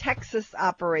a Texas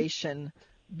operation,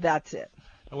 that's it.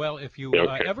 Well, if you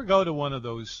ever go to one of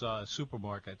those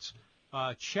supermarkets,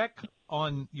 check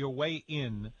on your way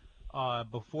in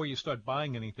before you start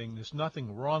buying anything. There's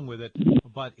nothing wrong with it,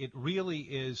 but it really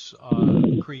is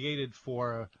created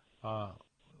for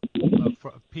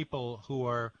people who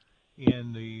are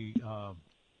in the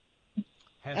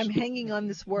I'm hanging on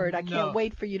this word. I can't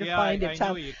wait for you to find it,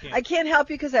 Tom. I can't help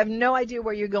you because I have no idea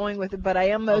where you're going with it, but I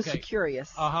am most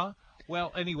curious.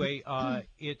 Well, anyway,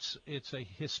 it's a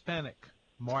Hispanic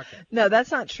market. No,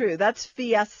 that's not true. That's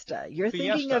Fiesta. You're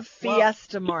thinking of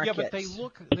Fiesta Market. Yeah, but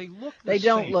they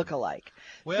don't look alike.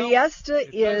 Well, Fiesta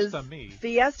is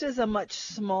a much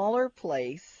smaller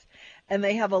place, and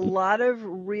they have a lot of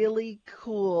really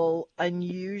cool,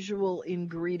 unusual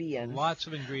ingredients. Lots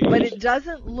of ingredients. But it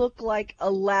doesn't look like a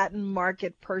Latin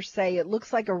market per se. It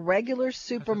looks like a regular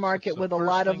supermarket with a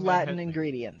lot of Latin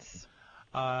ingredients.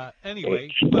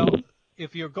 Anyway, well,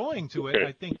 if you're going to it,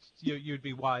 I think you'd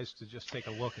be wise to just take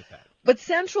a look at that. But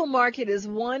Central Market is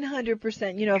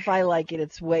 100%. If I like it,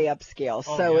 it's way upscale.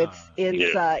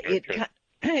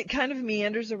 It kind of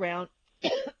meanders around,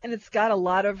 and it's got a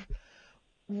lot of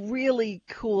really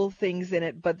cool things in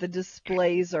it. But the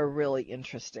displays are really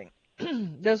interesting.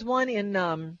 There's one in.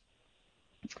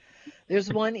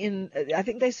 I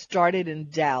think they started in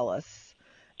Dallas.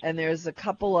 and there's a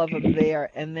couple of them there,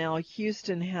 and now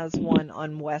Houston has one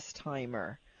on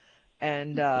Westheimer,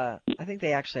 and I think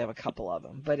they actually have a couple of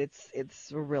them, but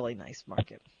it's a really nice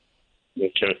market.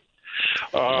 Okay.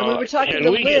 And we were talking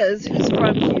to Liz, who's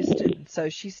from Houston, so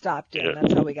she stopped in.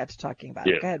 That's how we got to talking about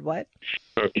it. Go ahead, what?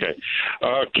 Okay.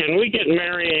 Can we get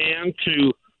Mary Ann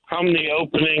to hum the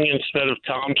opening instead of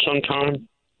Tom sometime?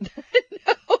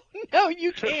 No,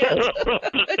 you can't.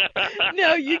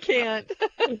 No, you can't.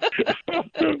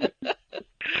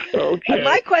 Okay.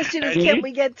 My question is, can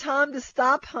we get Tom to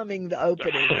stop humming the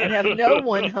opening and have no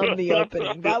one hum the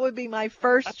opening? That would be my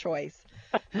first choice.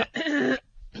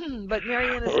 But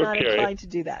Marianne is not inclined to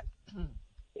do that.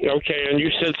 Okay, and you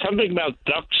said something about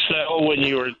Duxelle when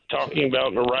you were talking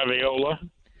about the raviola?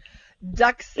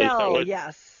 Duxelle,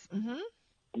 yes. Mm-hmm.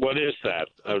 What is that?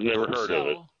 I've never heard of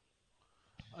it.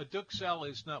 A Duxelle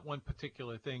is not one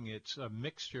particular thing. It's a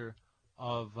mixture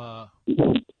of...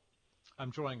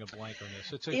 I'm drawing a blank on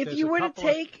this. If you were to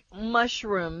take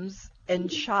mushrooms and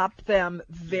chop them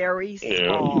very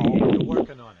small... You're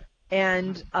working on it.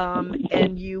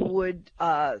 And you would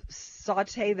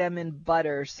saute them in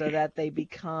butter so that they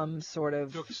become sort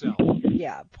of Duxelle.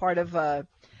 Yeah, part of a.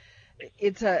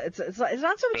 It's not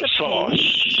so much a sauce.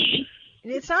 paste.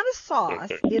 It's not a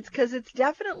sauce. It's because it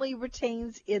definitely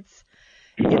retains its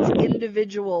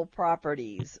individual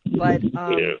properties, but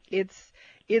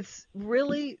it's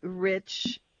really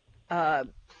rich,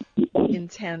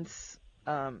 intense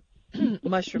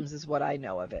mushrooms is what I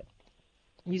know of it.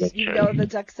 You know the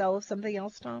Duxelle of something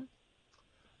else, Tom?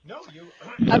 No,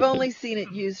 I've only seen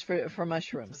it used for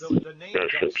mushrooms. The name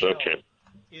Duxelle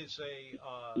is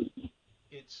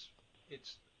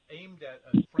it's aimed at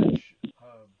a French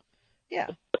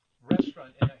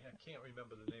restaurant, and I can't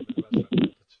remember the name of the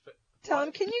restaurant.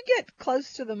 Tom, can you get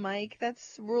close to the mic?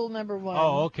 That's rule number 1.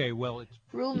 Oh, okay. Well, it's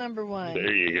rule number 1.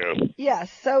 There you go.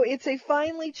 Yes, so it's a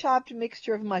finely chopped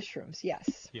mixture of mushrooms.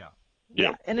 Yes.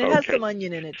 Yeah. And it has some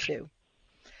onion in it too.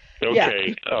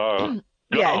 Okay.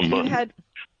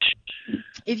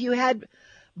 If you had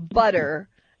butter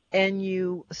and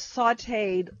you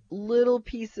sautéed little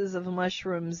pieces of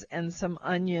mushrooms and some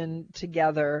onion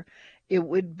together, it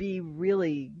would be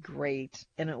really great,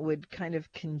 and it would kind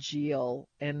of congeal,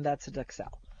 and that's a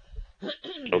Duxelle.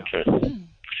 Okay.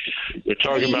 You're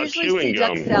talking about chewing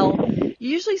gum. You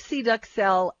usually see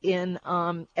Duxelle in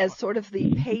as sort of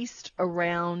the paste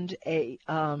around a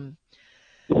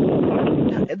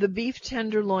the beef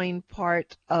tenderloin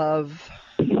part of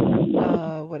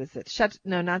what is it?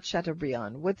 Not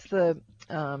Chateaubriand. What's the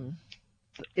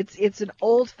it's an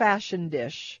old-fashioned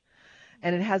dish,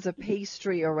 and it has a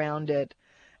pastry around it.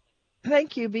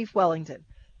 Thank you, beef Wellington.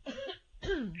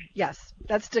 Yes,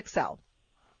 that's Duxelle.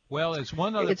 Well, it's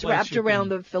one other. It's wrapped around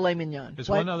the filet mignon. There's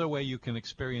one other way you can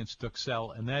experience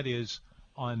Duxelle, and that is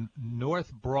on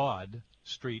North Broad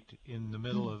Street in the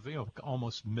middle of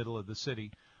almost middle of the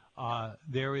city.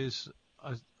 There is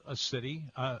a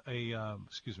city,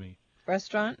 excuse me.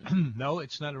 Restaurant? No,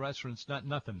 it's not a restaurant. It's not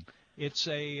nothing. It's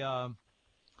a.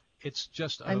 It's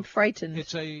just. I'm frightened.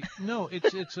 It's a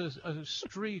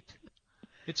street.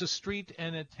 It's a street,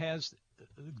 and it has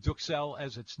Duxelle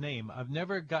as its name. I've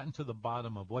never gotten to the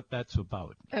bottom of what that's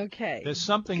about. Okay. There's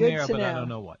something there, but I don't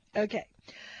know what. Okay.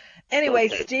 Anyway,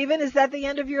 Stephen, is that the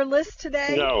end of your list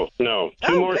today? No.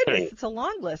 Two more things. It's a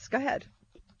long list. Go ahead.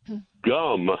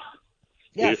 Gum.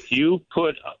 Yes. If you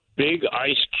put big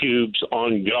ice cubes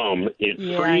on gum, it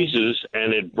freezes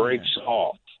and it breaks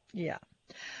off. Yeah.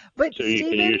 But so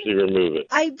Stephen, you can usually remove it.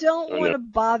 I don't want to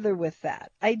bother with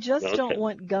that. I just don't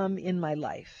want gum in my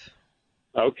life.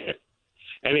 Okay.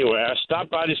 Anyway, I stopped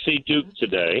by to see Duke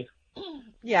today.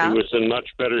 Yeah. He was in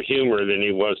much better humor than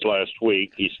he was last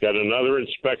week. He's got another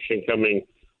inspection coming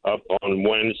up on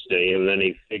Wednesday, and then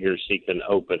he figures he can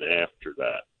open after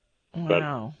that.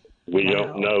 Wow. But we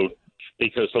don't know,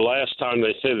 because the last time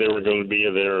they said they were going to be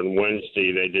there on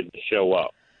Wednesday, they didn't show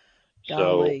up.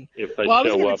 Golly. So if they I was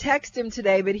show going up, to text him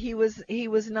today, but he was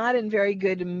not in very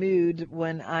good mood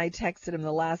when I texted him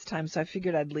the last time, so I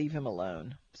figured I'd leave him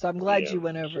alone. So I'm glad you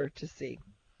went over to see.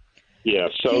 Yeah,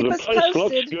 so Keep the us place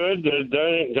posted. looks good.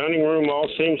 The dining room all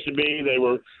seems to be. They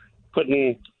were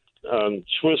putting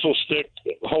swizzle stick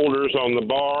holders on the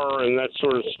bar and that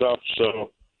sort of stuff.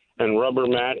 So, and rubber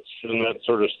mats and that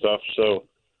sort of stuff. So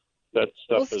that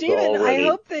stuff is Stephen, already. I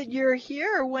hope that you're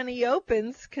here when he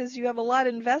opens, because you have a lot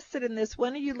invested in this.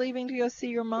 When are you leaving to go see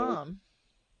your mom?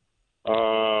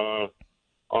 On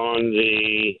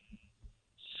the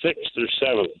 6th or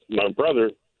 7th. My brother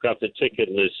got the ticket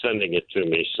and is sending it to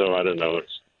me, so I don't know.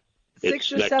 It's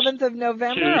 6th or 7th of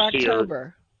November or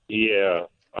October? Yeah,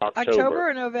 October. October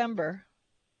or November?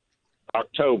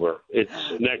 October. It's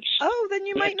next. Oh, then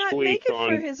you might not make it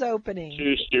for his opening.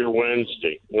 Tuesday or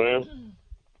Wednesday. Well,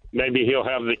 maybe he'll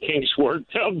have the kinks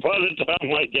worked out by the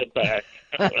time I get back.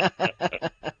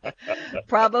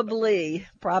 Probably.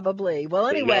 Well,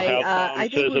 anyway, I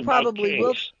think we probably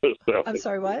will. So, I'm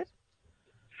sorry, what?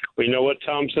 We know what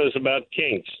Tom says about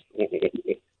kinks.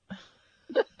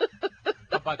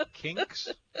 About kinks?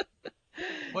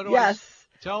 Yes.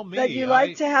 Tell me. That you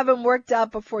like to have him worked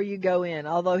out before you go in,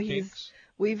 although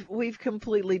we've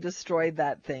completely destroyed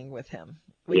that thing with him.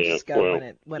 We just go when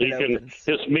it opens.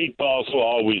 His meatballs will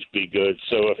always be good,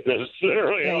 so if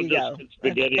necessary, I'll just get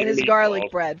spaghetti and his meatballs.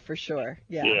 Garlic bread for sure.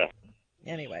 Yeah.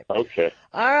 Anyway. Okay.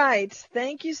 All right.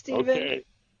 Thank you, Stephen. Okay.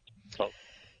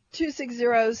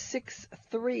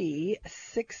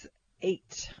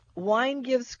 260-6368. Wine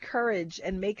gives courage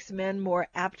and makes men more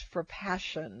apt for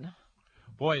passion.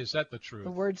 Boy, is that the truth.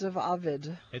 The words of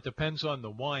Ovid. It depends on the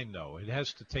wine, though. It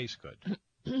has to taste good.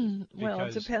 Well,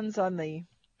 it depends on the...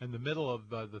 In the middle of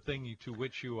the thing to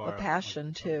which you are... The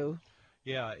passion, too.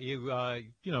 Yeah,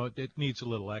 it needs a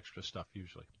little extra stuff,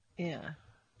 usually. Yeah.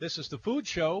 This is the Food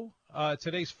Show.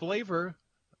 Today's flavor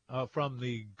from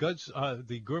the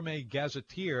Gourmet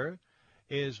Gazetteer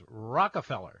is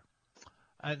Rockefeller.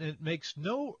 And it makes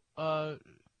no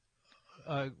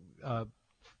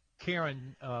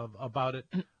Karen about it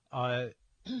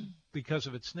because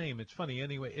of its name. It's funny.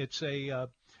 Anyway, it's a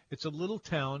little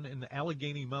town in the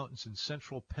Allegheny Mountains in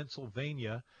central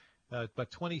Pennsylvania, about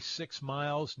 26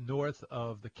 miles north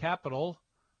of the capital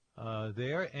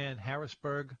there, and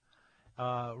Harrisburg.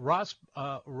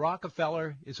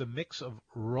 Rockefeller is a mix of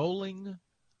rolling,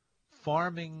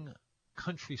 farming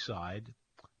countryside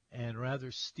and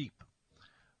rather steep.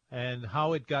 And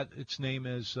how it got its name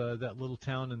as that little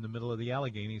town in the middle of the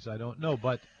Alleghenies, I don't know.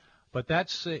 But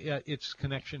that's its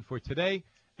connection for today.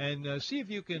 And see if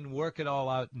you can work it all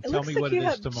out and tell me what it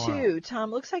is tomorrow.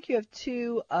 Tom, looks like you have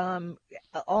two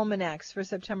almanacs for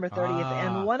September 30th,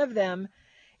 and one of them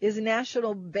is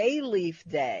National Bay Leaf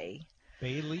Day.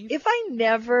 Bay leaf? If I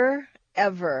never,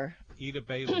 ever eat a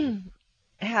bay leaf,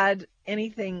 had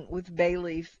anything with bay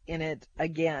leaf in it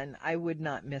again, I would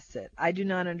not miss it. I do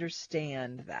not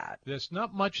understand that. There's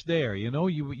not much there. You know,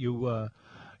 you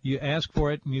ask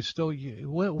for it and you still,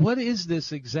 what is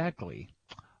this exactly?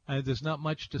 There's not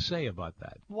much to say about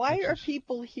that. Why are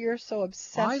people here so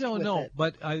obsessed with it? I don't know,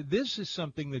 but this is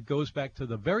something that goes back to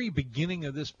the very beginning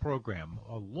of this program,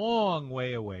 a long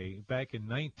way away, back in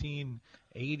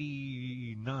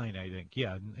 1989, I think.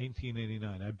 Yeah,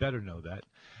 1989. I better know that.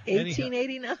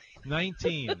 1889?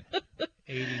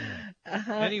 1989.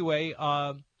 Uh-huh. Anyway,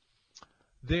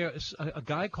 there's a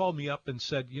guy called me up and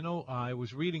said, I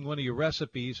was reading one of your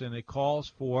recipes, and it calls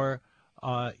for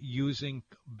using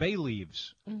bay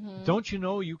leaves. Mm-hmm. Don't you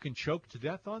know you can choke to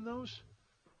death on those?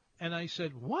 And I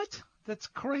said, what? That's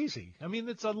crazy. I mean,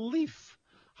 it's a leaf.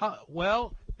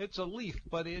 Well, it's a leaf,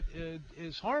 but it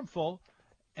is harmful.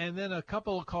 And then a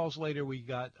couple of calls later, we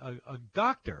got a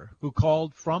doctor who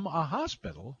called from a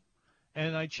hospital,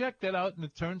 and I checked it out, and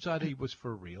it turns out he was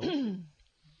for real.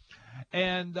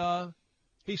 And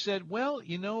he said, well,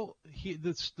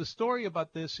 the story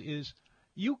about this is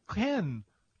you can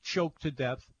choke to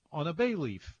death on a bay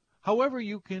leaf. However,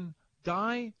 you can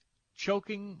die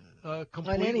choking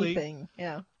completely. On anything,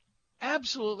 yeah.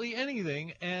 Absolutely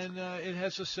anything, and it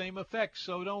has the same effect,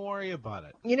 so don't worry about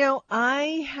it.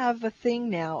 I have a thing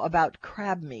now about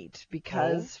crab meat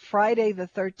because Friday the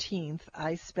 13th,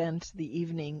 I spent the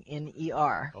evening in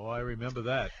ER. Oh, I remember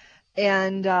that.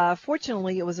 And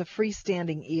fortunately, it was a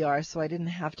freestanding ER, so I didn't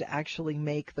have to actually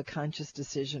make the conscious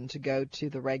decision to go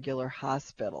to the regular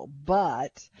hospital.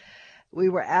 But we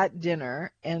were at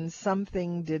dinner, and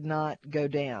something did not go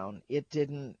down. It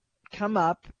didn't come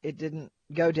up. It didn't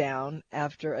go down.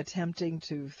 After attempting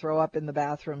to throw up in the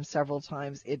bathroom several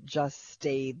times, it just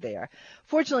stayed there.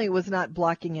 Fortunately, it was not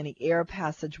blocking any air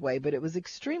passageway, but it was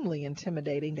extremely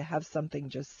intimidating to have something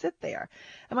just sit there.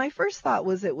 And my first thought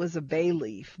was it was a bay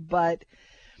leaf, but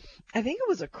I think it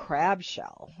was a crab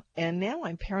shell. And now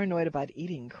I'm paranoid about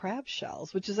eating crab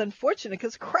shells, which is unfortunate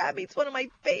because crab meat's one of my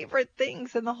favorite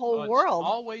things in the whole world.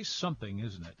 It's always something,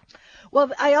 isn't it?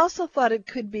 Well, I also thought it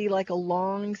could be like a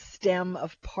long stem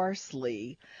of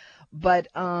parsley. But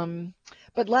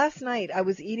last night I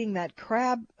was eating that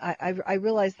crab. I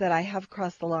realized that I have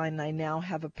crossed the line, and I now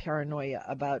have a paranoia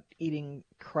about eating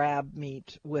crab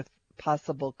meat with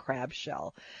possible crab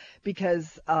shell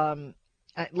because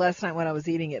last night when I was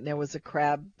eating it and there was a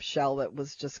crab shell that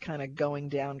was just kind of going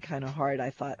down kind of hard, I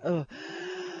thought, oh,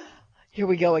 here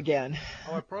we go again.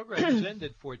 Our program is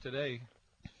ended for today.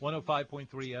 105.3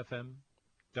 FM,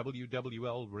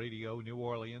 WWL Radio New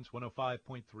Orleans,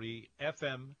 105.3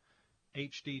 FM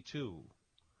HD2.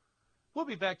 We'll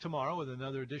be back tomorrow with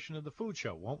another edition of The Food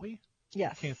Show, won't we?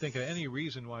 Yes. Can't think of any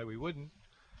reason why we wouldn't.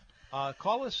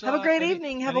 Call us. Have a great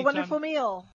evening. Have a wonderful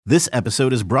meal. This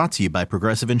episode is brought to you by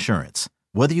Progressive Insurance.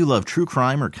 Whether you love true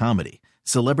crime or comedy,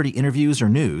 celebrity interviews or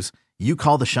news, you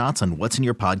call the shots on what's in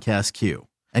your podcast queue.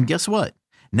 And guess what?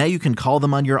 Now you can call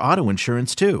them on your auto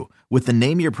insurance too with the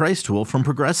Name Your Price tool from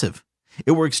Progressive.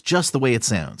 It works just the way it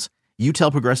sounds. You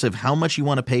tell Progressive how much you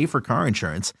want to pay for car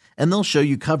insurance, and they'll show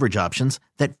you coverage options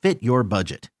that fit your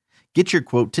budget. Get your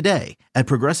quote today at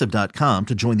Progressive.com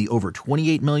to join the over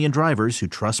 28 million drivers who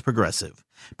trust Progressive.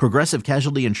 Progressive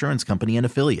Casualty Insurance Company and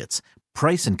Affiliates.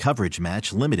 Price and coverage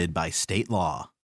match limited by state law.